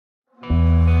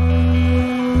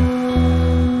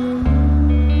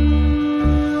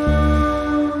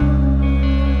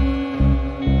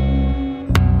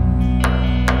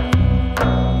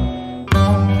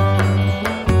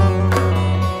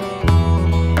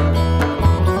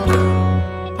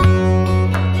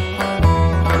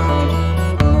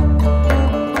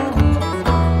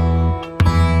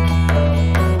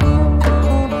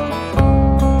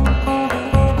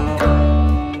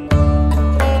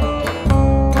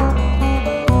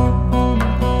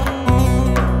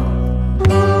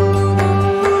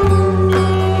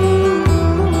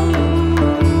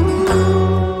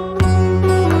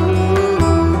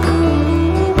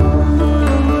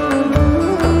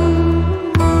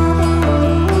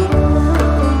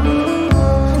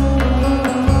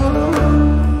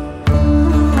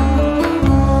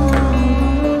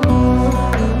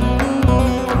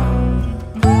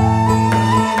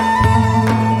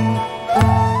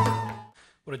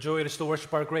joy it is to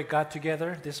worship our great God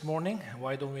together this morning.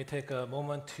 Why don't we take a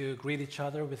moment to greet each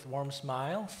other with warm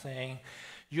smile, saying,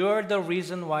 "You're the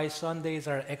reason why Sundays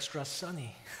are extra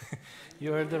sunny."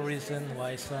 You're the reason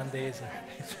why Sundays are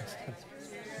extra sunny.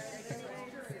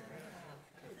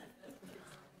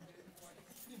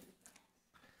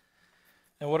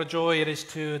 And what a joy it is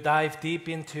to dive deep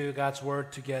into God's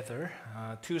Word together.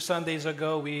 2 Sundays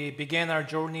ago, we began our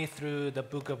journey through the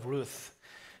book of Ruth.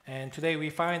 And today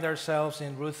we find ourselves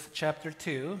in Ruth chapter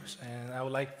 2. And I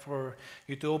would like for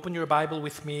you to open your Bible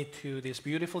with me to this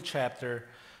beautiful chapter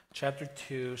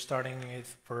 2, starting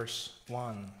with verse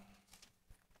 1.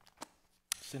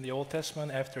 It's in the Old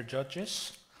Testament after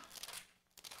Judges.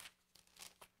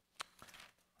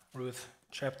 Ruth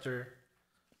chapter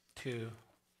 2.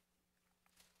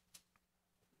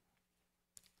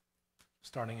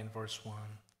 Starting in verse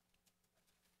 1.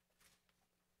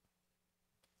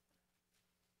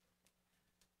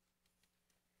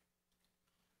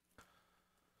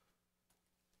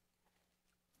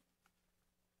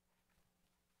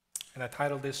 And I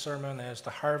titled this sermon as "The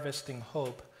Harvesting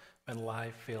Hope When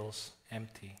Life Feels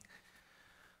Empty."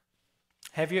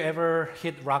 Have you ever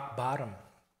hit rock bottom?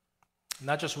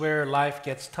 Not just where life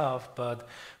gets tough, but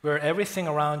where everything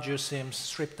around you seems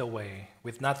stripped away,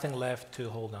 with nothing left to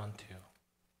hold on to.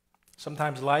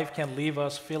 Sometimes life can leave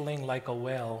us feeling like a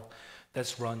well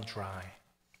that's run dry.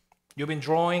 You've been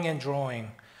drawing and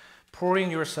drawing,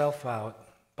 pouring yourself out,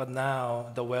 but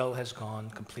now the well has gone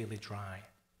completely dry.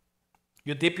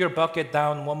 You dip your bucket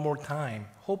down one more time,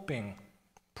 hoping,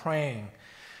 praying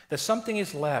that something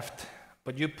is left,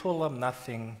 but you pull up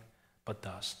nothing but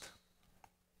dust.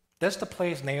 That's the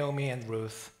place Naomi and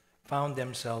Ruth found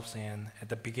themselves in at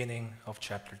the beginning of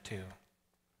chapter 2.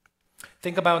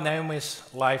 Think about Naomi's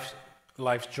life's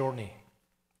journey.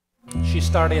 She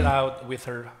started out with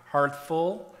her heart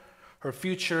full, her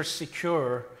future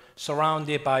secure,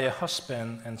 surrounded by a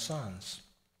husband and sons.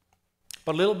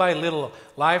 But little by little,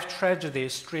 life tragedy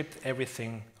stripped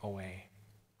everything away.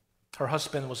 Her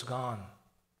husband was gone,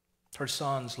 her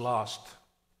sons lost,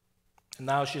 and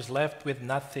now she's left with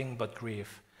nothing but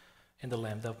grief in the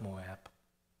land of Moab.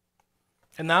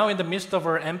 And now in the midst of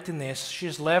her emptiness,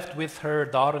 she's left with her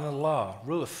daughter-in-law,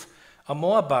 Ruth, a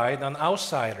Moabite, an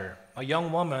outsider, a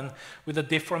young woman with a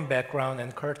different background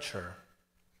and culture.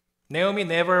 Naomi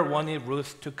never wanted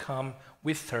Ruth to come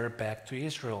with her back to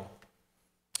Israel.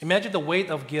 Imagine the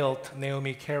weight of guilt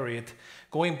Naomi carried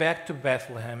going back to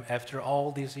Bethlehem after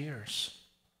all these years.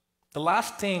 The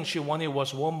last thing she wanted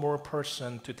was one more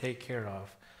person to take care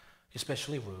of,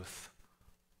 especially Ruth.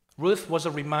 Ruth was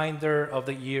a reminder of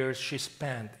the years she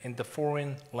spent in the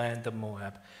foreign land of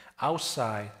Moab,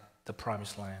 outside the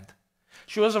promised land.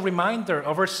 She was a reminder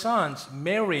of her sons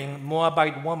marrying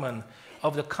Moabite women,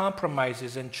 of the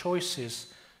compromises and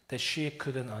choices that she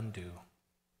couldn't undo.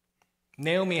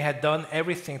 Naomi had done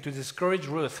everything to discourage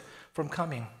Ruth from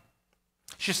coming.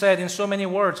 She said in so many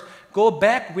words, "Go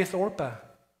back with Orpah.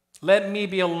 Let me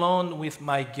be alone with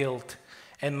my guilt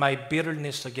and my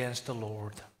bitterness against the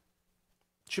Lord."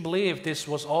 She believed this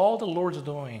was all the Lord's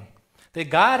doing, that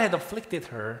God had afflicted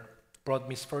her, brought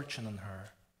misfortune on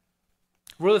her.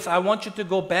 "Ruth, I want you to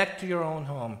go back to your own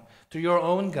home, to your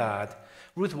own God.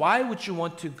 Ruth, why would you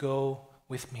want to go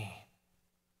with me?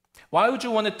 Why would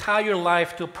you want to tie your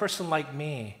life to a person like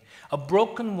me, a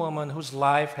broken woman whose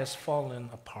life has fallen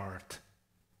apart?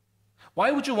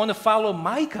 Why would you want to follow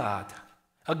my God,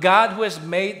 a God who has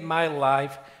made my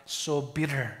life so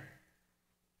bitter?"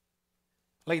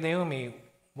 Like Naomi,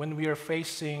 when we are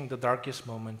facing the darkest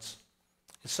moments,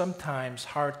 it's sometimes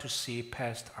hard to see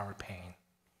past our pain.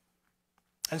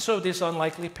 And so this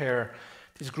unlikely pair,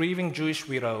 this grieving Jewish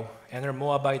widow and her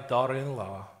Moabite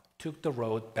daughter-in-law, took the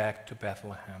road back to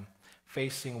Bethlehem,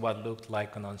 facing what looked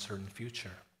like an uncertain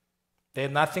future. They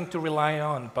had nothing to rely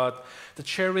on but the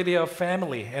charity of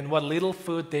family and what little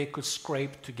food they could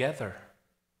scrape together.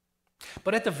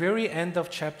 But at the very end of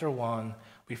chapter 1,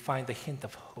 we find a hint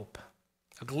of hope,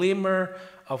 a glimmer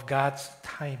of God's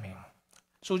timing.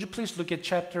 So would you please look at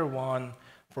chapter 1,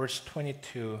 verse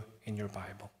 22 in your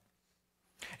Bible.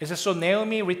 It says, "So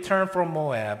Naomi returned from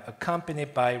Moab,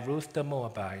 accompanied by Ruth the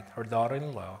Moabite, her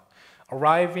daughter-in-law,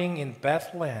 arriving in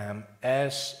Bethlehem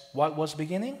as what was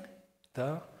beginning?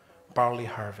 The barley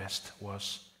harvest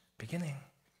was beginning."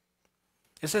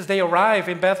 It says they arrive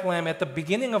in Bethlehem at the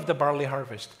beginning of the barley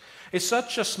harvest. It's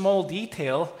such a small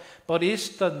detail, but it's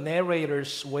the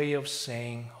narrator's way of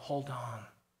saying, hold on,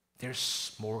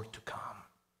 there's more to come.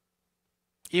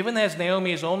 Even as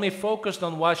Naomi is only focused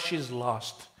on what she's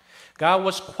lost, God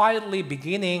was quietly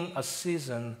beginning a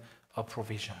season of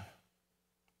provision.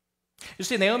 You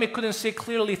see, Naomi couldn't see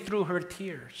clearly through her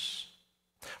tears.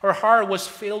 Her heart was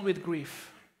filled with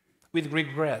grief, with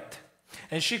regret,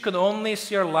 and she could only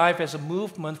see her life as a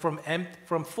movement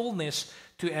from fullness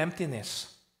to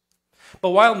emptiness.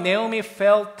 But while Naomi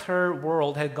felt her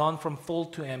world had gone from full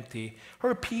to empty,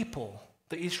 her people,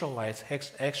 the Israelites, had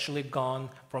actually gone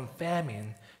from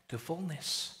famine to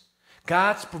fullness.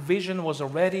 God's provision was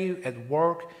already at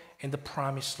work in the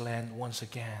promised land once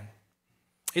again.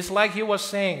 It's like he was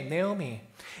saying, Naomi,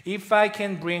 if I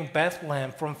can bring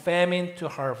Bethlehem from famine to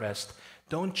harvest,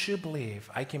 don't you believe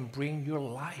I can bring your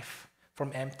life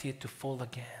from empty to full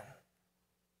again?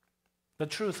 The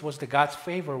truth was that God's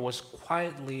favor was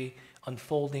quietly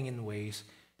unfolding in ways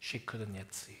she couldn't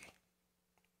yet see.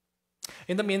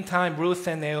 In the meantime, Ruth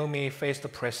and Naomi faced a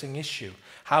pressing issue.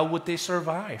 How would they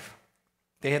survive?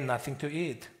 They had nothing to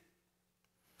eat.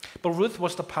 But Ruth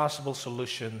was the possible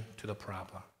solution to the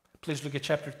problem. Please look at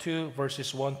chapter 2,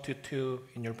 verses 1 to 2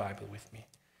 in your Bible with me.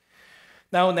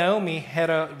 Now Naomi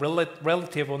had a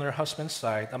relative on her husband's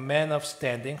side, a man of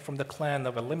standing from the clan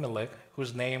of Elimelech,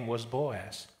 whose name was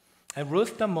Boaz. And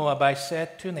Ruth the Moabite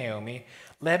said to Naomi,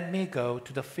 let me go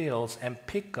to the fields and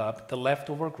pick up the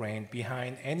leftover grain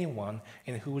behind anyone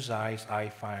in whose eyes I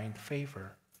find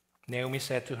favor. Naomi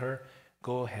said to her,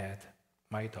 go ahead,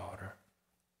 my daughter.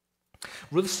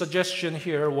 Ruth's suggestion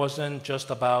here wasn't just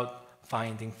about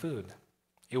finding food.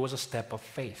 It was a step of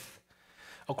faith.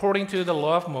 According to the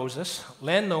law of Moses,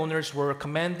 landowners were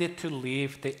commanded to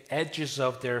leave the edges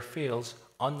of their fields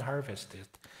unharvested.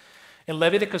 In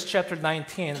Leviticus chapter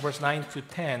 19, verse 9 to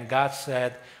 10, God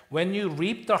said, when you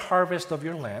reap the harvest of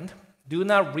your land, do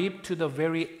not reap to the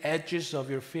very edges of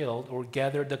your field or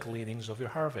gather the gleanings of your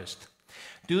harvest.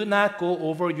 Do not go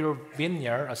over your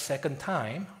vineyard a second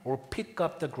time or pick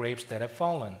up the grapes that have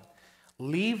fallen.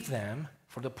 Leave them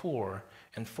for the poor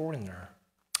and foreigner.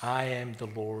 I am the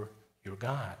Lord your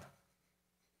God.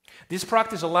 This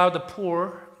practice allowed the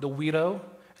poor, the widow,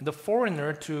 and the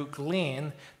foreigner to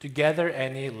glean to gather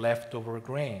any leftover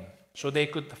grain so they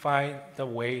could find the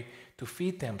way to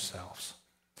feed themselves.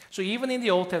 So even in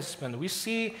the Old Testament, we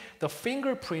see the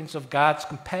fingerprints of God's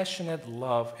compassionate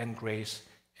love and grace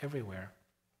everywhere.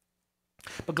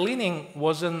 But gleaning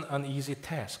wasn't an easy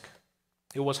task.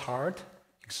 It was hard,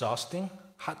 exhausting,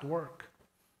 hard work.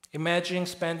 Imagine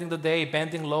spending the day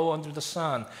bending low under the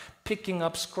sun, picking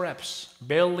up scraps,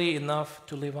 barely enough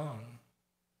to live on.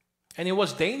 And it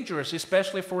was dangerous,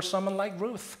 especially for someone like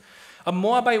Ruth, a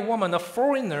Moabite woman, a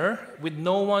foreigner with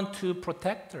no one to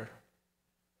protect her.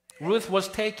 Ruth was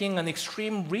taking an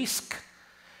extreme risk,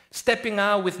 stepping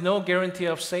out with no guarantee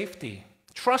of safety,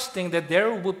 trusting that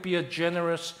there would be a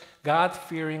generous,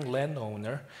 God-fearing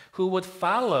landowner who would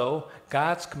follow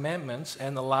God's commandments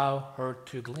and allow her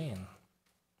to glean.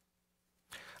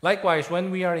 Likewise, when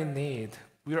we are in need,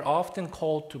 we are often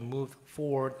called to move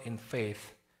forward in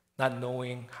faith, not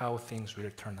knowing how things will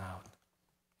turn out,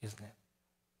 isn't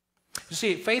it? You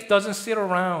see, faith doesn't sit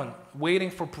around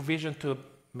waiting for provision to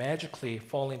magically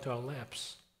fall into our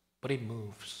laps, but it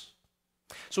moves.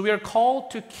 So we are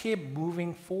called to keep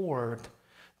moving forward,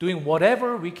 doing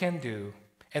whatever we can do.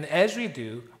 And as we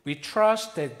do, we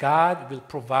trust that God will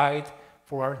provide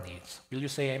for our needs. Will you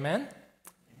say amen?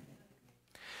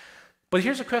 But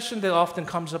here's a question that often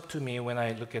comes up to me when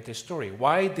I look at this story.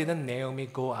 Why didn't Naomi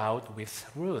go out with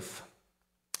Ruth?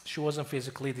 She wasn't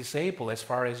physically disabled as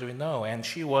far as we know, and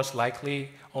she was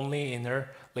likely only in her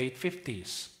late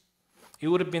 50s. It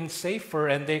would have been safer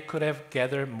and they could have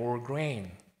gathered more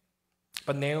grain.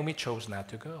 But Naomi chose not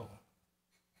to go.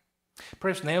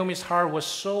 Perhaps Naomi's heart was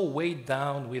so weighed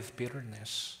down with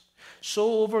bitterness,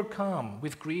 so overcome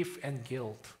with grief and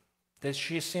guilt, that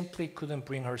she simply couldn't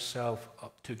bring herself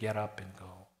up to get up and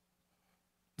go.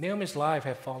 Naomi's life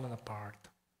had fallen apart.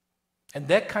 And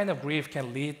that kind of grief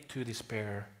can lead to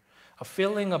despair, a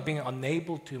feeling of being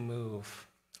unable to move,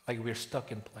 like we're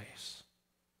stuck in place.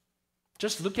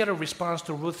 Just look at her response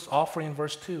to Ruth's offering in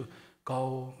verse 2.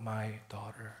 Go, my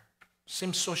daughter.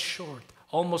 Seems so short,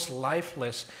 almost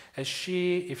lifeless, as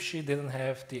if she didn't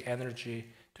have the energy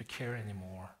to care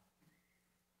anymore.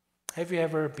 Have you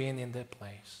ever been in that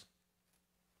place?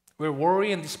 Where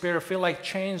worry and despair feel like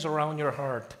chains around your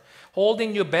heart,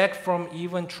 holding you back from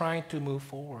even trying to move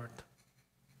forward.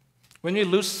 When we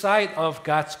lose sight of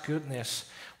God's goodness,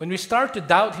 when we start to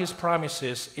doubt His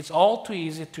promises, it's all too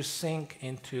easy to sink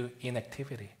into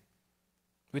inactivity.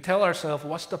 We tell ourselves,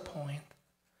 what's the point?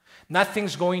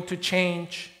 Nothing's going to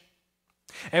change.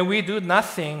 And we do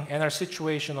nothing, and our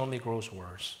situation only grows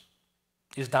worse.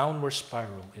 It's downward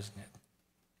spiral, isn't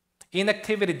it?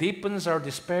 Inactivity deepens our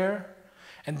despair,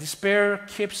 and despair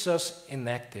keeps us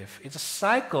inactive. It's a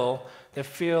cycle that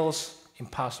feels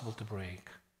impossible to break.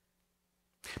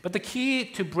 But the key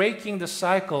to breaking the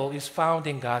cycle is found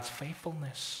in God's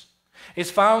faithfulness.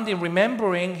 It's found in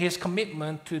remembering his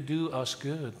commitment to do us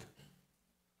good.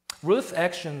 Ruth's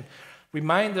action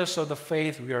reminds us of the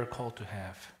faith we are called to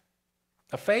have.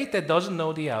 A faith that doesn't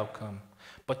know the outcome,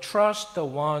 but trusts the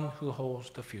one who holds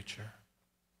the future.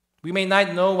 We may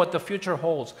not know what the future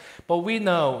holds, but we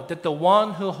know that the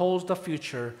one who holds the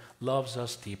future loves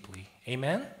us deeply.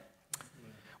 Amen?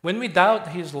 When we doubt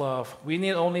his love, we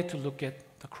need only to look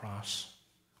at the cross.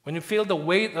 When we feel the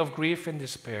weight of grief and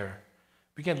despair,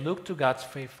 we can look to God's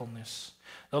faithfulness.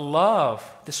 The love,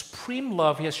 the supreme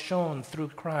love he has shown through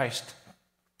Christ.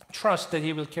 Trust that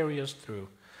he will carry us through,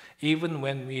 even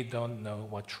when we don't know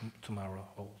what tomorrow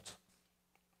holds.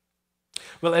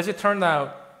 Well, as it turned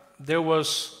out, there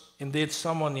was indeed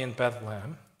someone in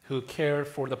Bethlehem who cared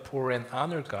for the poor and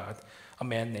honored God, a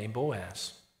man named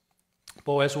Boaz.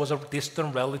 Boaz was a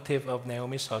distant relative of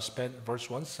Naomi's husband, verse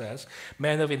 1 says,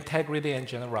 man of integrity and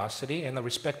generosity and a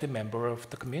respected member of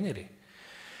the community.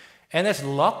 And as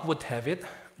luck would have it,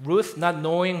 Ruth, not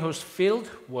knowing whose field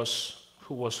was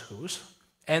whose,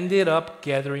 ended up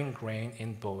gathering grain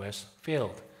in Boaz's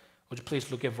field. Would you please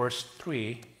look at verse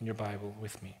 3 in your Bible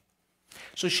with me?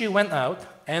 So she went out,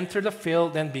 entered the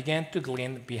field, and began to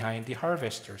glean behind the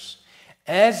harvesters.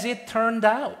 As it turned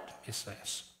out, it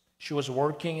says, she was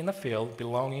working in a field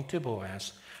belonging to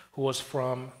Boaz, who was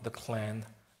from the clan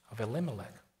of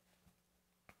Elimelech.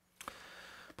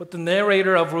 But the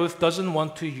narrator of Ruth doesn't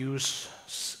want to use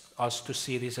us to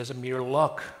see this as a mere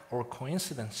luck or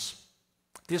coincidence.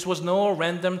 This was no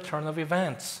random turn of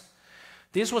events.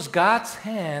 This was God's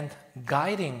hand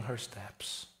guiding her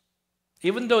steps.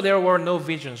 Even though there were no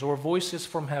visions or voices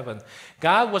from heaven,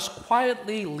 God was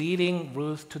quietly leading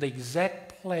Ruth to the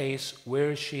exact place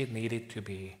where she needed to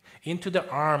be, into the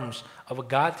arms of a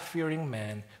God-fearing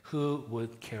man who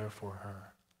would care for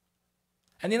her.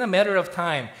 And in a matter of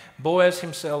time, Boaz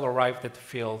himself arrived at the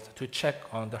field to check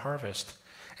on the harvest.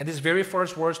 And his very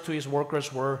first words to his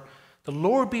workers were, "The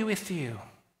Lord be with you."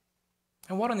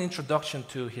 And what an introduction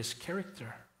to his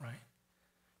character, right?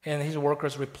 And his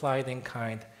workers replied in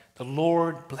kind, "The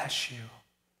Lord bless you."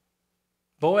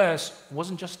 Boaz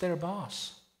wasn't just their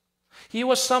boss. He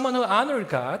was someone who honored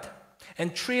God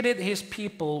and treated his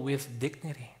people with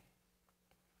dignity.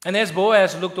 And as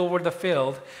Boaz looked over the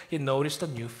field, he noticed a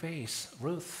new face,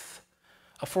 Ruth,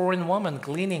 a foreign woman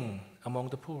gleaning among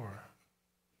the poor.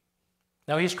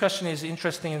 Now his question is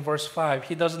interesting in verse 5.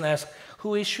 He doesn't ask,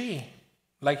 "Who is she?"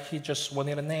 like he just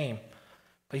wanted a name.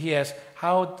 But he asks,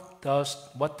 who does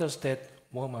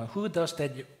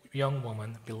that young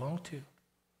woman belong to?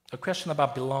 A question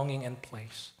about belonging and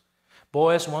place.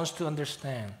 Boaz wants to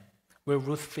understand where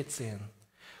Ruth fits in,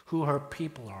 who her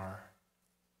people are.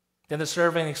 Then the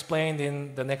servant explained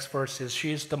in the next verses,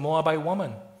 she is the Moabite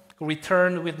woman who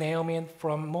returned with Naomi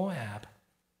from Moab.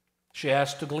 She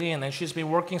asked to glean, and she's been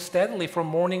working steadily from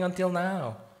morning until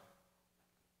now.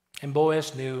 And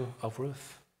Boaz knew of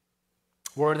Ruth.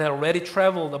 Word had already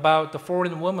traveled about the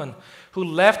foreign woman who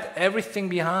left everything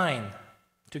behind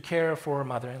to care for her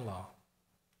mother-in-law.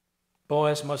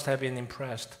 Boaz must have been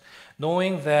impressed,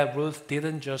 knowing that Ruth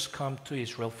didn't just come to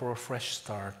Israel for a fresh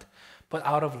start, but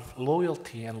out of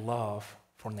loyalty and love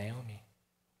for Naomi.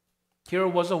 Here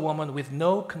was a woman with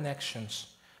no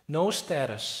connections, no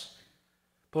status,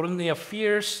 but only a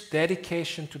fierce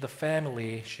dedication to the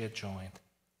family she had joined.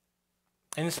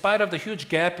 And in spite of the huge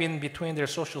gap in between their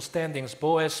social standings,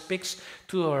 Boaz speaks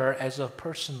to her as a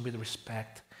person with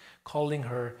respect, calling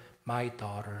her my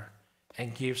daughter,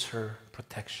 and gives her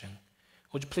protection.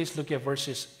 Would you please look at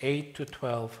verses 8 to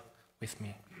 12 with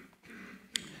me?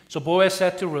 So Boaz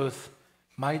said to Ruth,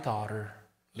 "My daughter,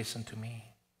 listen to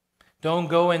me. Don't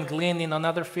go and glean in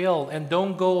another field, and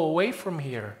don't go away from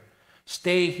here.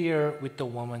 Stay here with the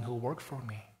woman who worked for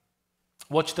me.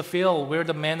 Watch the field where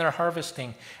the men are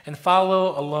harvesting, and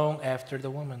follow along after the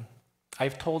woman.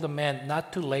 I've told the men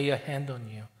not to lay a hand on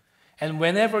you. And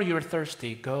whenever you're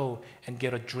thirsty, go and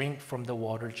get a drink from the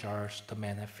water jars the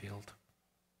men have filled."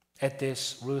 At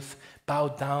this, Ruth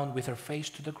bowed down with her face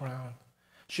to the ground.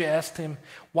 She asked him,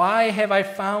 "Why have I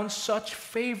found such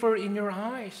favor in your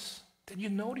eyes that you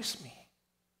notice me?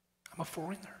 I'm a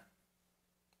foreigner."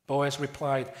 Boaz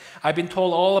replied, "I've been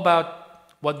told all about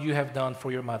what you have done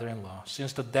for your mother-in-law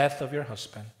since the death of your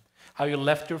husband, how you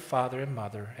left your father and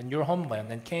mother and your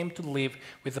homeland and came to live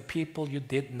with the people you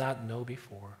did not know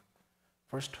before."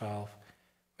 Verse 12,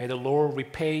 "May the Lord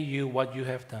repay you what you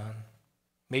have done.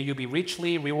 May you be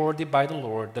richly rewarded by the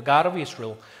Lord, the God of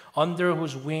Israel, under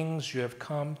whose wings you have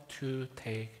come to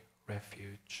take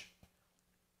refuge."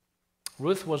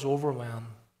 Ruth was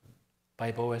overwhelmed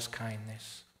by Boaz's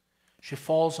kindness. She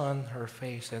falls on her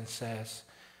face and says,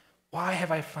 "Why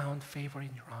have I found favor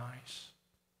in your eyes,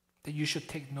 that you should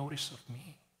take notice of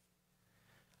me?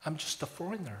 I'm just a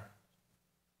foreigner."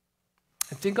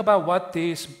 And think about what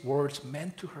these words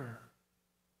meant to her.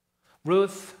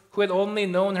 Ruth, who had only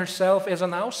known herself as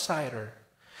an outsider,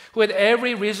 who had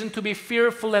every reason to be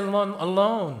fearful and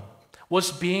alone,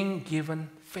 was being given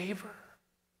favor.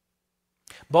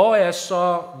 Boaz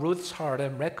saw Ruth's heart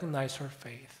and recognized her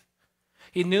faith.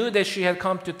 He knew that she had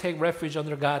come to take refuge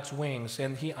under God's wings,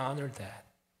 and he honored that.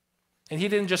 And he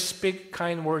didn't just speak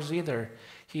kind words either.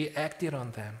 He acted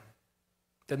on them.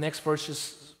 The next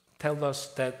verses tell us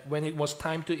that when it was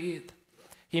time to eat,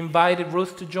 he invited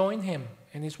Ruth to join him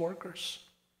and his workers.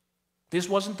 This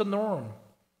wasn't the norm.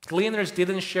 Gleaners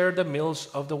didn't share the meals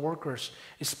of the workers,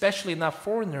 especially not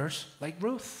foreigners like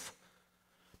Ruth.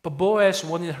 But Boaz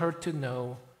wanted her to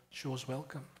know she was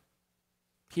welcome.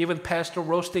 He even passed her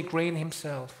roasted grain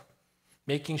himself,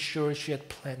 making sure she had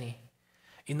plenty,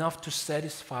 enough to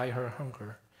satisfy her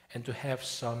hunger and to have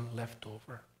some left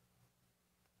over.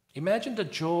 Imagine the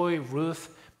joy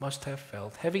Ruth must have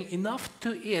felt, having enough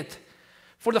to eat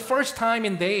for the first time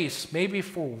in days, maybe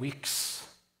for weeks.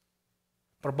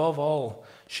 But above all,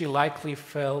 she likely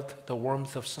felt the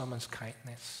warmth of someone's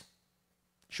kindness.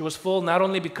 She was full not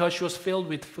only because she was filled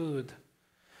with food,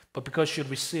 but because she had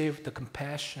received the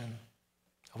compassion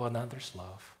of another's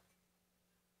love.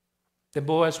 Then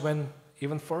Boaz went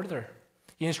even further.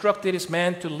 He instructed his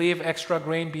men to leave extra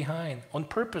grain behind on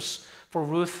purpose for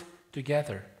Ruth to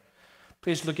gather.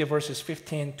 Please look at verses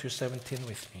 15 to 17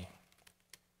 with me.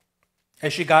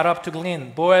 As she got up to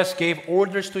glean, Boaz gave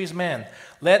orders to his men.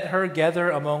 "Let her gather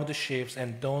among the sheaves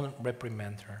and don't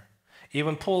reprimand her.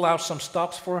 Even pull out some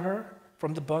stalks for her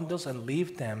from the bundles and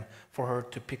leave them for her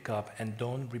to pick up, and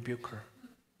don't rebuke her."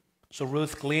 So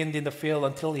Ruth gleaned in the field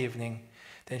until evening.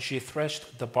 Then she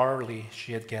threshed the barley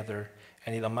she had gathered,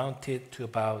 and it amounted to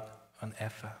about an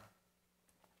ephah.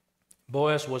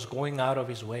 Boaz was going out of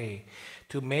his way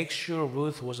to make sure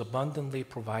Ruth was abundantly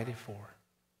provided for.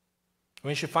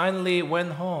 When she finally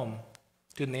went home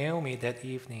to Naomi that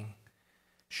evening,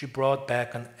 she brought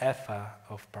back an ephah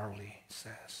of barley, it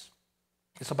says.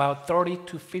 It's about 30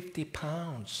 to 50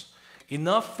 pounds,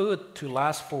 enough food to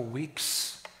last for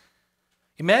weeks.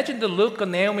 Imagine the look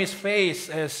on Naomi's face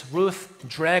as Ruth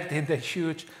dragged in the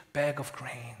huge bag of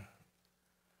grain.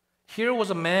 Here was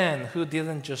a man who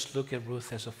didn't just look at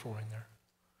Ruth as a foreigner,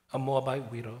 a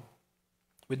Moabite widow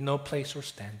with no place or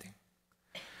standing.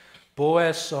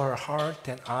 Boaz saw her heart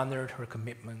and honored her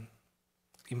commitment,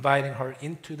 inviting her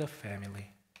into the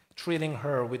family, treating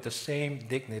her with the same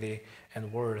dignity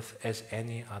and worth as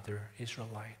any other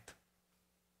Israelite.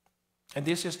 And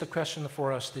this is the question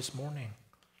for us this morning.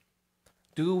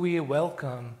 Do we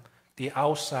welcome the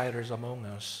outsiders among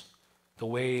us the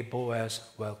way Boaz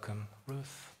welcomed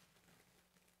Ruth?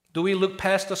 Do we look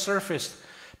past the surface,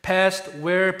 past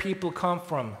where people come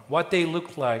from, what they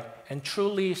look like, and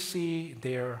truly see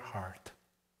their heart?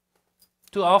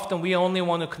 Too often we only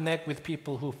want to connect with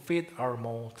people who fit our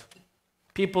mold,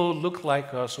 people who look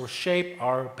like us or shape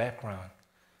our background.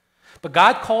 But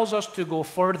God calls us to go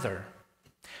further,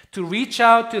 to reach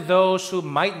out to those who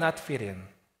might not fit in,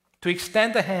 to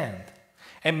extend a hand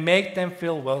and make them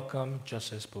feel welcome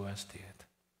just as Boaz did.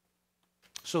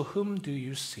 So whom do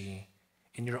you see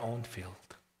in your own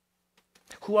field?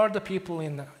 Who are the people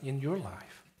in your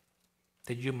life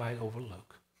that you might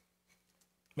overlook?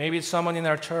 Maybe it's someone in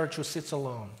our church who sits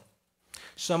alone,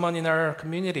 someone in our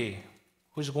community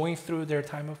who's going through their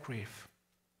time of grief,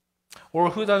 or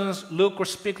who doesn't look or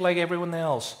speak like everyone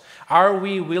else. Are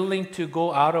we willing to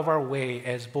go out of our way,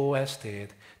 as Boaz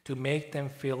did, to make them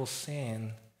feel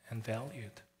seen and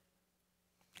valued?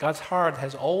 God's heart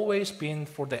has always been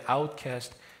for the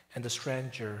outcast and the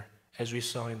stranger, as we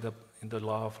saw in the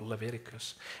law of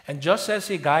Leviticus. And just as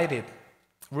he guided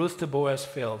Ruth to Boaz's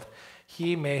field,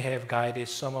 he may have guided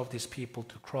some of these people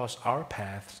to cross our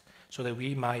paths so that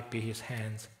we might be his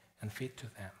hands and feet to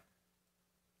them.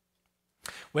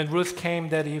 When Ruth came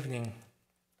that evening,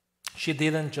 she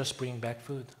didn't just bring back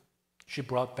food. She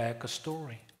brought back a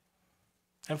story.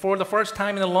 And for the first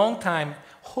time in a long time,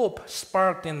 hope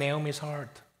sparked in Naomi's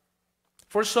heart.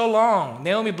 For so long,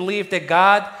 Naomi believed that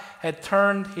God had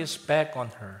turned his back on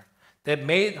her, that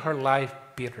made her life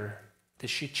bitter, that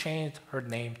she changed her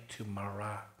name to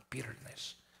Mara,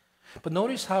 bitterness. But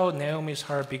notice how Naomi's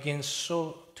heart begins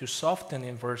to soften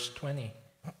in verse 20.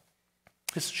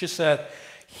 She said,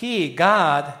 "He,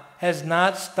 God, has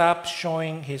not stopped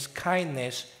showing his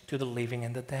kindness to the living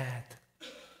and the dead."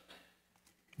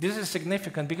 This is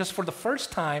significant because for the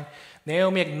first time,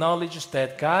 Naomi acknowledges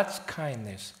that God's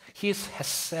kindness, his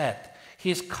hesed,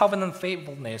 His covenant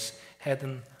faithfulness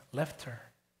hadn't left her.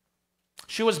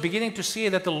 She was beginning to see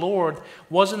that the Lord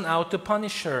wasn't out to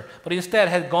punish her, but instead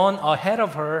had gone ahead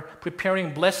of her,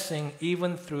 preparing blessing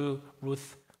even through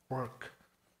Ruth's work.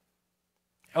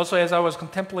 Also, as I was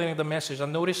contemplating the message, I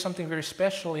noticed something very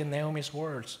special in Naomi's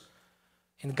words.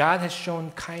 And God has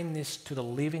shown kindness to the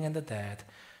living and the dead.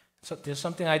 So there's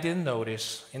something I didn't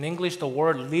notice. In English, the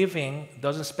word living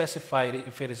doesn't specify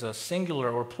if it is a singular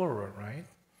or plural, right?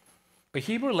 But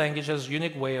Hebrew language has a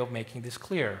unique way of making this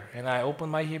clear. And I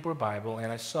opened my Hebrew Bible and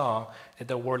I saw that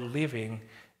the word living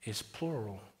is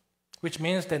plural, which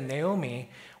means that Naomi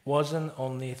wasn't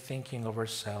only thinking of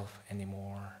herself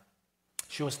anymore.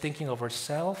 She was thinking of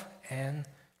herself and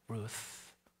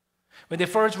Ruth. When they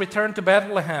first returned to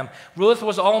Bethlehem, Ruth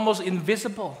was almost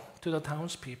invisible to the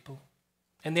townspeople.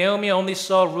 And Naomi only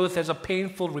saw Ruth as a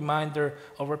painful reminder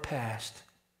of her past.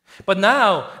 But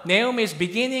now, Naomi is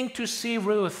beginning to see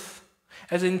Ruth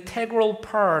as an integral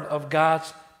part of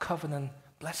God's covenant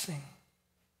blessing.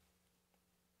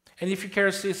 And if you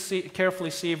carefully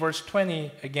see verse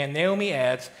 20 again, Naomi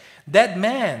adds, that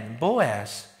man,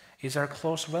 Boaz, is our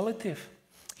close relative.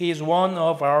 He is one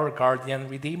of our guardian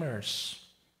redeemers.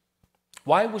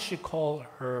 Why would she call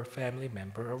her family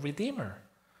member a redeemer?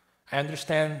 I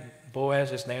understand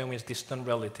Boaz is Naomi's distant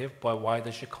relative, but why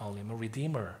does she call him a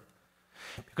redeemer?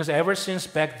 Because ever since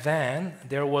back then,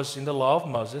 there was in the law of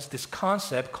Moses this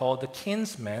concept called the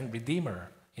kinsman redeemer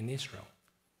in Israel.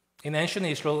 In ancient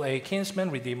Israel, a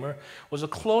kinsman redeemer was a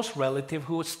close relative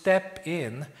who would step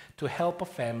in to help a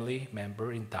family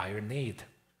member in dire need.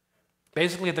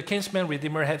 Basically, the kinsman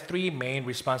redeemer had three main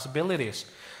responsibilities.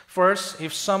 First,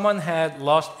 if someone had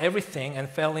lost everything and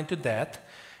fell into debt,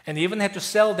 and even had to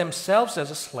sell themselves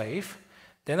as a slave,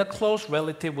 then a close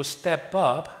relative would step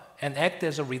up and act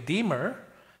as a redeemer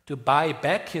to buy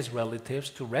back his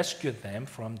relatives to rescue them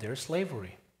from their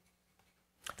slavery.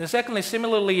 Then secondly,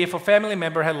 similarly, if a family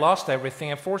member had lost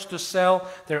everything and forced to sell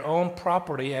their own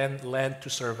property and land to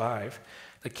survive,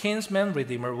 the kinsman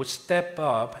redeemer would step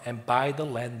up and buy the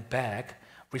land back,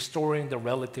 restoring the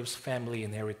relative's family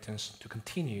inheritance to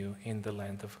continue in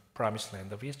the promised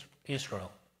land of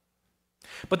Israel.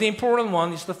 But the important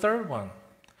one is the third one.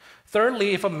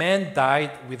 Thirdly, if a man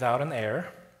died without an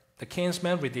heir, the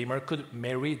kinsman redeemer could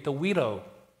marry the widow,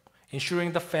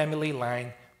 ensuring the family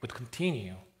line would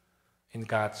continue in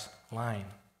God's line.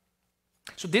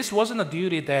 So this wasn't a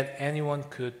duty that anyone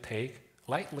could take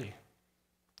lightly.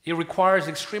 It requires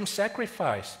extreme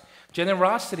sacrifice,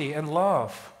 generosity, and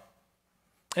love.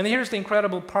 And here's the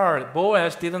incredible part.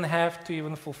 Boaz didn't have to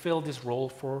even fulfill this role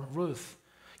for Ruth.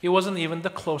 He wasn't even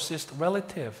the closest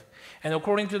relative. And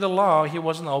according to the law, he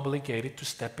wasn't obligated to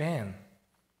step in.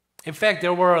 In fact,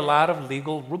 there were a lot of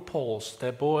legal loopholes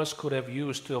that Boaz could have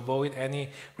used to avoid any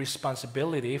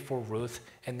responsibility for Ruth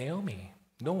and Naomi.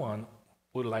 No one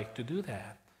would like to do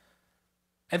that.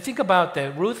 And think about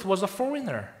that. Ruth was a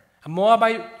foreigner, a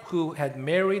Moabite who had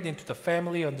married into the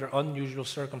family under unusual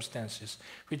circumstances,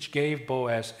 which gave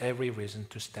Boaz every reason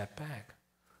to step back.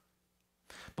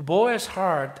 But Boaz's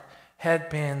heart had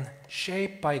been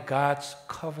shaped by God's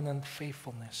covenant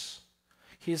faithfulness.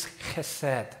 His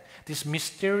chesed, this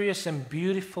mysterious and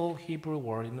beautiful Hebrew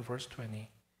word in verse 20.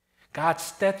 God's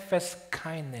steadfast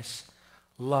kindness,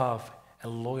 love,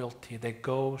 and loyalty that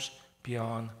goes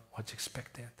beyond what's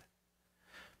expected.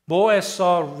 Boaz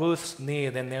saw Ruth's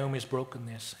need and Naomi's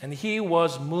brokenness, and he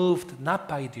was moved not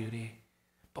by duty,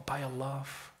 but by a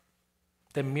love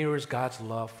that mirrors God's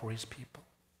love for his people.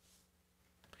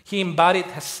 He embodied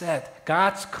Hesed,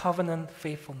 God's covenant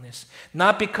faithfulness,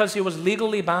 not because he was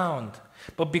legally bound,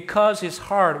 but because his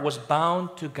heart was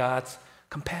bound to God's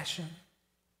compassion.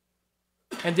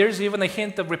 And there's even a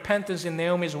hint of repentance in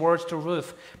Naomi's words to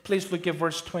Ruth. Please look at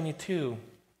verse 22.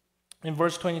 In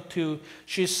verse 22,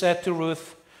 she said to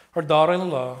Ruth, her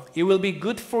daughter-in-law, "It will be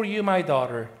good for you, my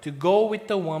daughter, to go with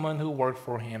the woman who worked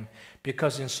for him,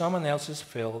 because in someone else's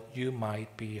field you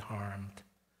might be harmed."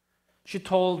 She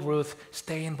told Ruth,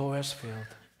 "Stay in Boaz's field.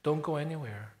 Don't go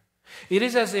anywhere." It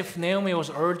is as if Naomi was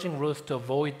urging Ruth to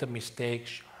avoid the mistake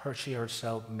she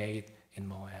herself made in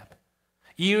Moab.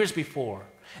 Years before,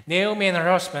 Naomi and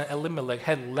her husband Elimelech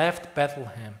had left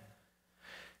Bethlehem,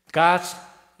 God's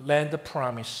land of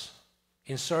promise,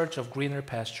 in search of greener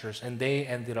pastures, and they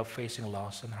ended up facing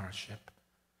loss and hardship.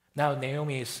 Now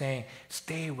Naomi is saying,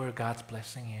 stay where God's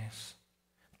blessing is.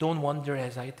 Don't wander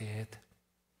as I did.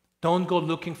 Don't go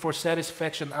looking for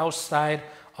satisfaction outside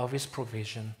of his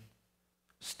provision.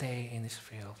 Stay in his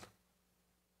field.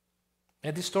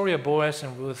 And the story of Boaz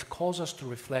and Ruth calls us to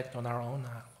reflect on our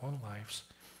own lives.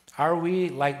 Are we,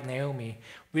 like Naomi,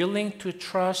 willing to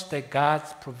trust that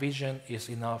God's provision is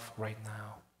enough right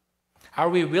now? Are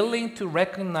we willing to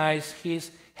recognize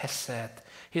His hesed,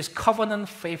 His covenant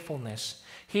faithfulness,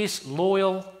 His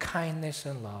loyal kindness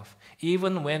and love,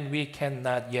 even when we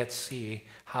cannot yet see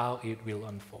how it will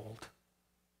unfold?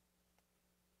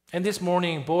 And this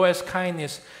morning, Boaz's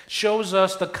kindness shows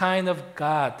us the kind of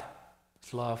God's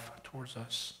love towards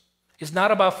us. It's not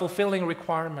about fulfilling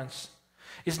requirements.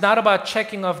 It's not about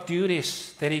checking off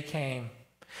duties that He came.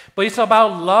 But it's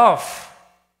about love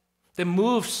that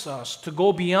moves us to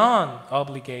go beyond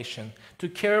obligation, to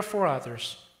care for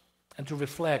others, and to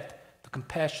reflect the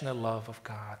compassionate love of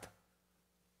God.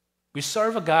 We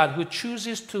serve a God who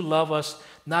chooses to love us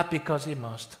not because He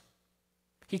must.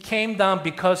 He came down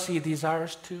because He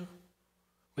desires to,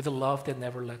 with a love that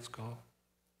never lets go,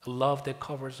 a love that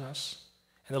covers us,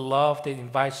 and a love that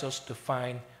invites us to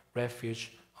find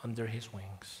refuge under His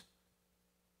wings.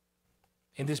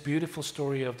 In this beautiful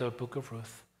story of the book of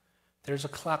Ruth, there's a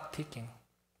clock ticking.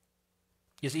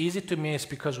 It's easy to miss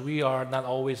because we are not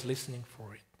always listening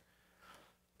for it.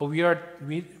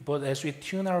 But as we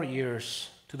tune our ears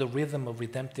to the rhythm of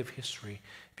redemptive history,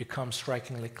 it becomes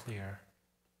strikingly clear.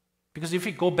 Because if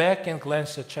we go back and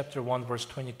glance at chapter 1, verse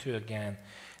 22 again,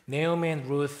 Naomi and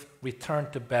Ruth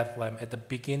returned to Bethlehem at the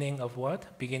beginning of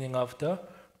what? Beginning of the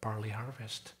barley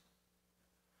harvest.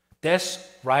 That's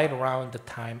right around the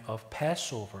time of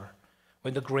Passover,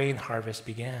 when the grain harvest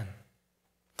began.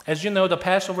 As you know, the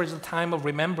Passover is a time of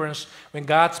remembrance when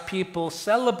God's people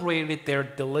celebrated their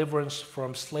deliverance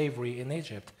from slavery in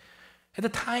Egypt. And the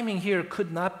timing here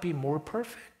could not be more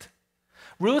perfect.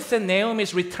 Ruth and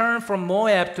Naomi's return from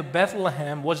Moab to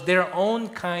Bethlehem was their own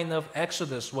kind of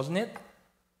exodus, wasn't it?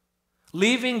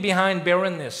 Leaving behind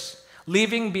barrenness,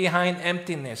 leaving behind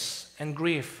emptiness and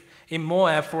grief in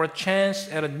Moab for a chance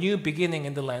at a new beginning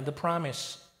in the land of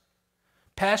promise.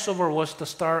 Passover was the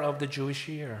start of the Jewish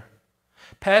year.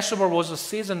 Passover was a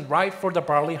season right for the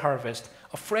barley harvest,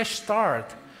 a fresh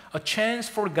start, a chance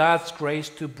for God's grace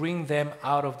to bring them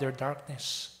out of their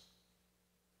darkness.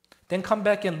 Then come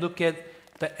back and look at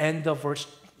the end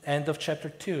of chapter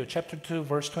 2,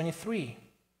 verse 23.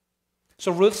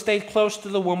 So Ruth stayed close to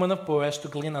the woman of Boaz to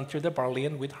glean until the barley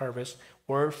and wheat harvest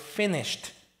were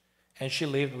finished, and she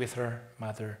lived with her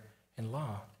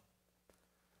mother-in-law.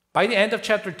 By the end of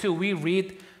chapter 2, we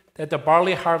read that the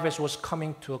barley harvest was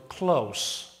coming to a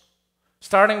close.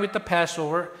 Starting with the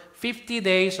Passover, 50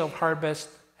 days of harvest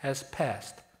has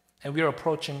passed, and we are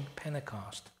approaching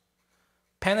Pentecost.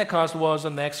 Pentecost was the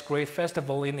next great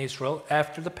festival in Israel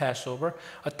after the Passover,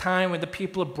 a time when the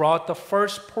people brought the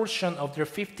first portion of their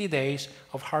 50 days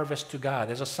of harvest to God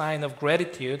as a sign of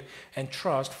gratitude and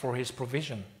trust for His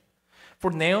provision. For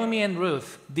Naomi and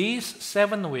Ruth, these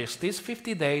 7 weeks, these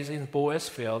 50 days in Boaz's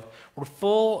field, were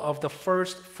full of the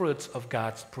first fruits of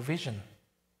God's provision.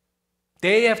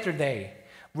 Day after day,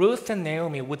 Ruth and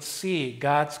Naomi would see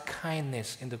God's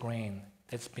kindness in the grain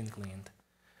that's been gleaned,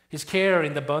 His care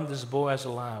in the abundance Boaz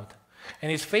allowed, and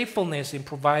His faithfulness in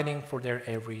providing for their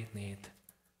every need.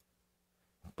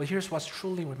 But here's what's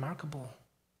truly remarkable.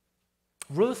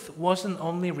 Ruth wasn't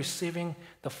only receiving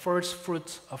the first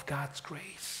fruits of God's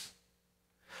grace,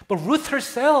 but Ruth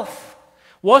herself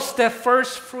was the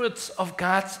first fruits of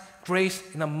God's grace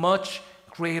in a much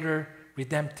greater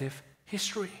redemptive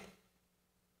history.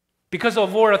 Because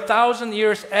over 1,000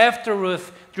 years after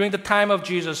Ruth, during the time of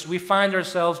Jesus, we find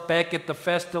ourselves back at the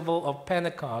festival of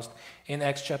Pentecost in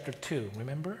Acts chapter 2.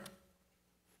 Remember?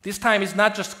 This time it's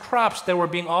not just crops that were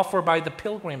being offered by the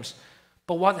pilgrims,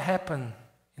 but what happened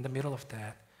in the middle of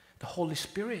that? The Holy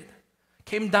Spirit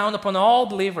came down upon all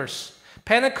believers.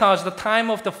 Pentecost, the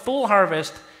time of the full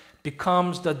harvest,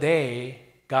 becomes the day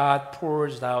God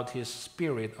pours out His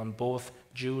Spirit on both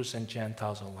Jews and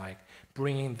Gentiles alike,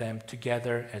 bringing them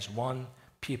together as one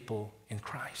people in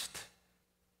Christ.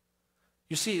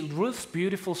 You see, Ruth's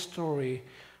beautiful story,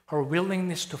 her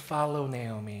willingness to follow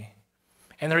Naomi,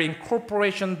 and her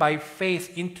incorporation by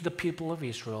faith into the people of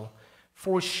Israel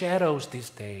foreshadows this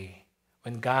day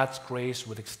when God's grace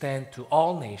would extend to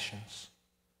all nations.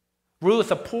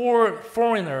 Ruth, a poor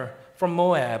foreigner from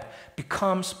Moab,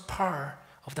 becomes part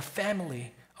of the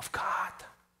family of God.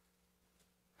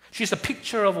 She's a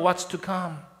picture of what's to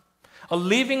come, a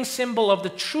living symbol of the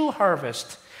true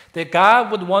harvest that God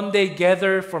would one day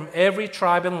gather from every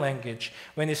tribe and language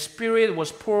when His Spirit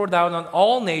was poured out on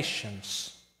all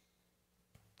nations.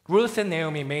 Ruth and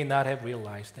Naomi may not have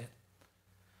realized it,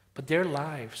 but their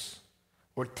lives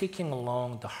were ticking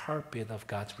along the heartbeat of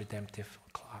God's redemptive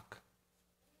clock.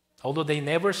 Although they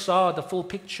never saw the full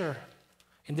picture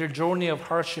in their journey of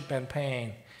hardship and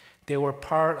pain, they were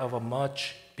part of a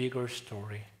much bigger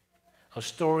story. a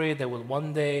story that will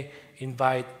one day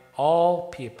invite all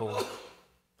people,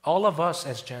 all of us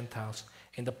as Gentiles,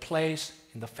 in the place,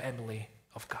 in the family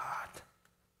of God.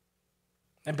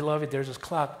 And beloved, there's a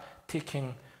clock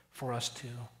ticking for us too.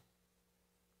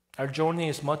 Our journey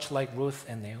is much like Ruth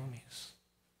and Naomi's.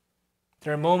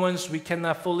 There are moments we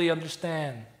cannot fully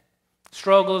understand,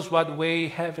 struggles that weigh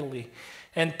heavily,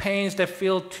 and pains that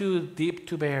feel too deep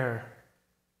to bear.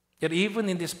 Yet even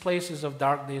in these places of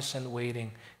darkness and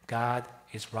waiting, God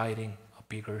is writing a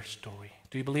bigger story.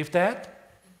 Do you believe that?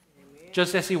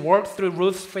 Just as he worked through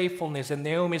Ruth's faithfulness and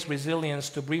Naomi's resilience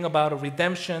to bring about a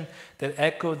redemption that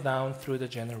echoed down through the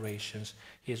generations,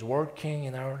 he is working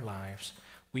in our lives,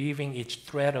 weaving each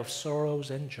thread of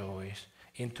sorrows and joys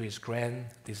into his grand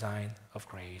design of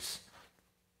grace.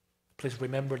 Please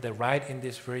remember that right in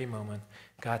this very moment,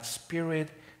 God's Spirit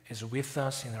is with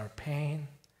us in our pain,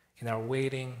 in our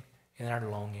waiting, in our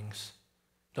longings.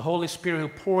 The Holy Spirit who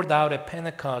poured out at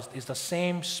Pentecost is the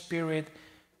same Spirit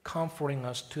comforting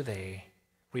us today,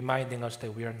 reminding us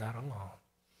that we are not alone.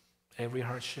 Every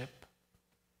hardship,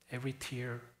 every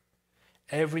tear,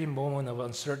 every moment of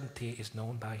uncertainty is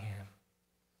known by Him.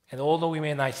 And although we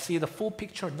may not see the full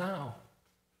picture now,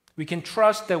 we can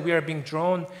trust that we are being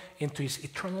drawn into His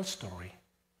eternal story,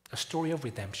 a story of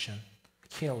redemption,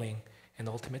 healing, and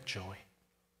ultimate joy.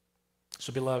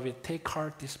 So, beloved, take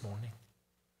heart this morning.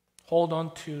 Hold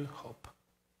on to hope.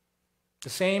 The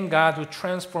same God who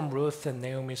transformed Ruth and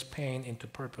Naomi's pain into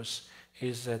purpose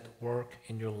is at work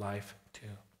in your life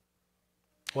too.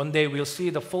 One day we'll see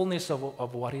the fullness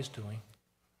of what He's doing.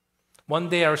 One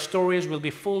day our stories will be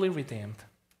fully redeemed,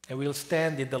 and we'll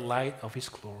stand in the light of His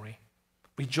glory,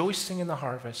 rejoicing in the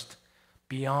harvest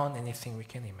beyond anything we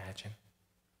can imagine.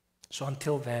 So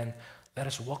until then, let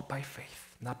us walk by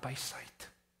faith, not by sight,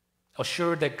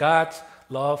 assured that God's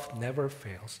love never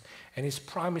fails, and His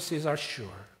promises are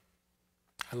sure.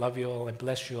 I love you all and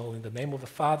bless you all in the name of the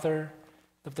Father,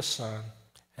 of the Son,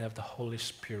 and of the Holy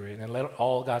Spirit. And let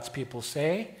all God's people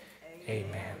say, Amen.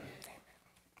 Amen.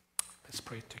 Let's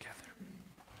pray together.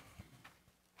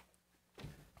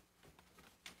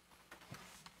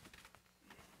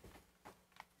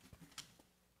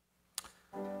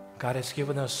 God has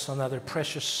given us another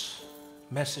precious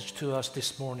message to us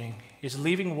this morning. His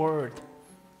living word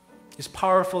is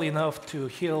powerful enough to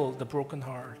heal the broken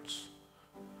hearts.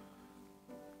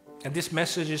 And this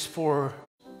message is for,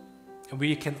 and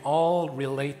we can all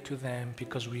relate to them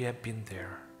because we have been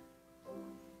there.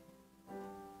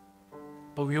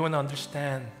 But we want to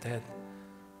understand that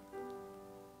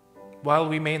while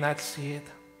we may not see it,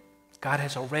 God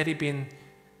has already been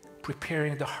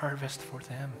preparing the harvest for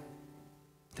them.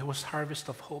 There was harvest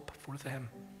of hope for them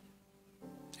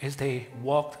as they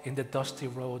walked in the dusty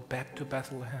road back to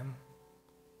Bethlehem.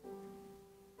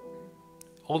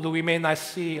 Although we may not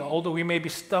see, although we may be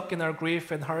stuck in our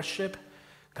grief and hardship,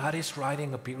 God is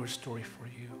writing a bigger story for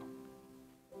you.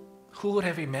 Who would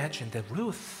have imagined that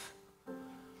Ruth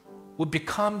would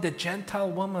become the Gentile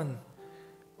woman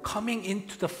coming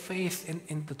into the faith and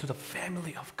into the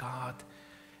family of God?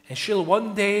 And she'll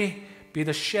one day be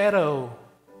the shadow,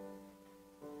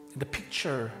 the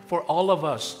picture for all of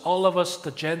us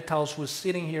the Gentiles who are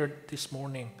sitting here this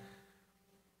morning.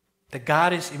 That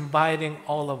God is inviting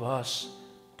all of us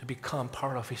to become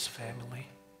part of His family.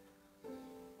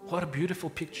 What a beautiful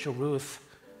picture Ruth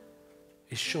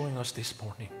is showing us this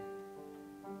morning.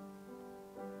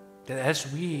 That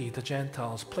as we, the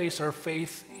Gentiles, place our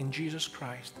faith in Jesus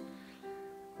Christ,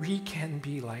 we can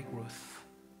be like Ruth,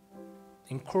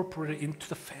 incorporated into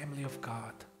the family of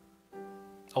God.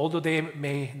 Although they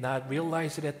may not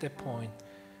realize it at that point,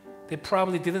 they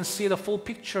probably didn't see the full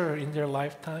picture in their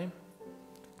lifetime.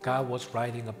 God was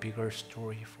writing a bigger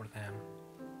story for them.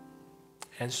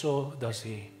 And so does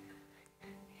He.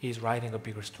 He's writing a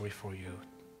bigger story for you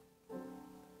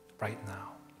right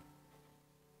now.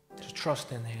 To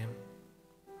trust in Him,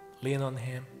 lean on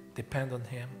Him, depend on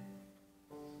Him,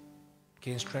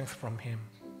 gain strength from Him.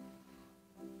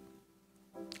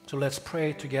 So let's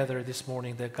pray together this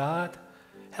morning that God,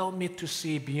 help me to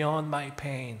see beyond my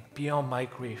pain, beyond my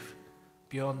grief,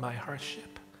 beyond my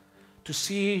hardship, to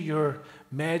see your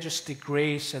majesty,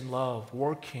 grace, and love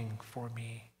working for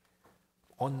me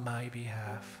on my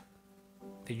behalf,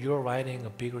 that you're writing a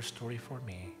bigger story for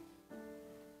me,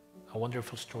 a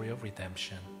wonderful story of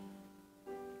redemption.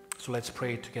 So let's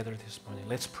pray together this morning.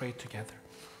 Let's pray together.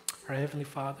 Our Heavenly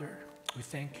Father, we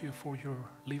thank you for your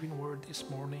living word this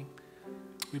morning.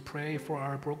 We pray for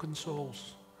our broken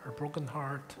souls, our broken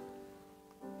heart,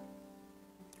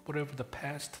 whatever the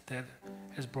past that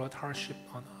has brought hardship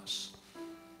on us.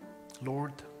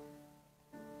 Lord,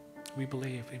 We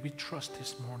believe and we trust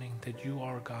this morning that you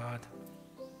are God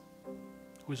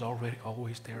who is already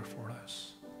always there for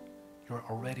us. You're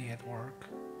already at work,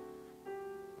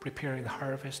 preparing the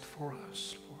harvest for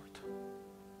us, Lord.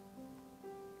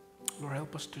 Lord,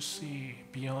 help us to see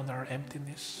beyond our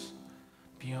emptiness,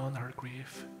 beyond our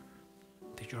grief,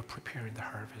 that you're preparing the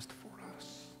harvest for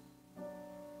us.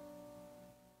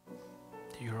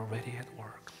 That you're already at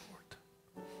work, Lord.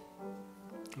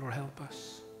 Lord, help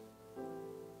us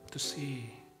to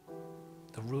see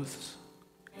the Ruths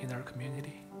in our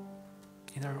community,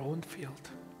 in our own field,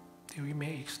 that we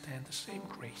may extend the same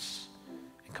grace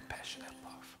and compassionate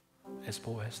love as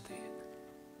Boaz did.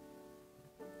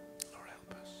 Lord,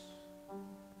 help us.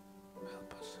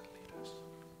 Help us and lead us.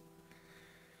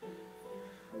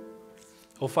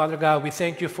 Oh, Father God, we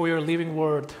thank you for your living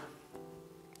word.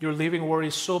 Your living word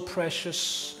is so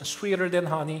precious and sweeter than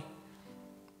honey.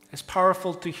 It's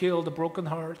powerful to heal the broken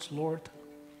hearts, Lord.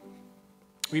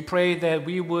 We pray that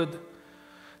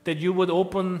you would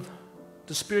open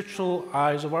the spiritual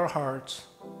eyes of our hearts,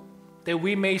 that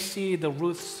we may see the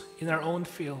Ruths in our own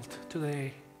field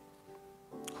today,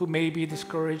 who may be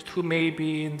discouraged, who may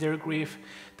be in their grief,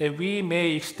 that we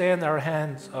may extend our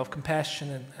hands of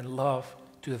compassion and love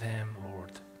to them,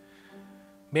 Lord.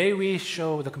 May we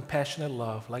show the compassionate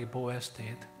love like Boaz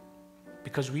did,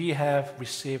 because we have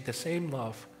received the same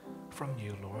love from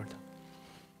you, Lord.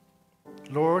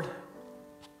 Lord,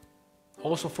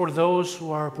 also for those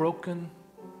who are broken,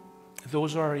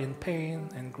 those who are in pain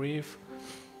and grief,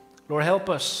 Lord, help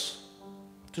us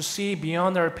to see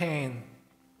beyond our pain,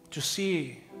 to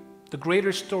see the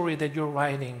greater story that you're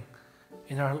writing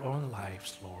in our own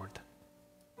lives, Lord.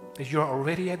 That you're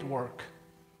already at work,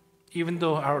 even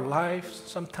though our lives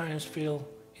sometimes feel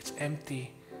it's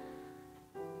empty,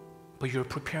 but you're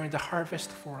preparing the harvest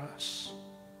for us,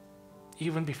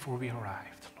 even before we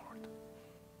arrived, Lord.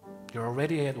 You're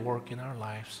already at work in our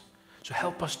lives, so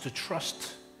help us to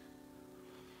trust.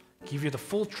 Give you the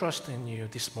full trust in you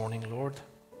this morning, Lord.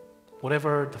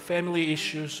 Whatever the family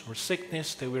issues or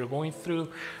sickness that we're going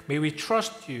through, may we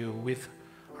trust you with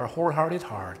our wholehearted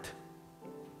heart,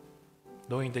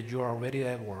 knowing that you are already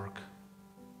at work,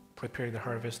 preparing the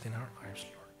harvest in our lives,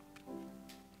 Lord.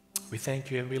 We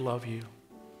thank you and we love you.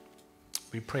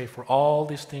 We pray for all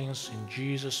these things in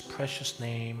Jesus' precious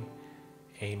name.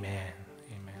 Amen.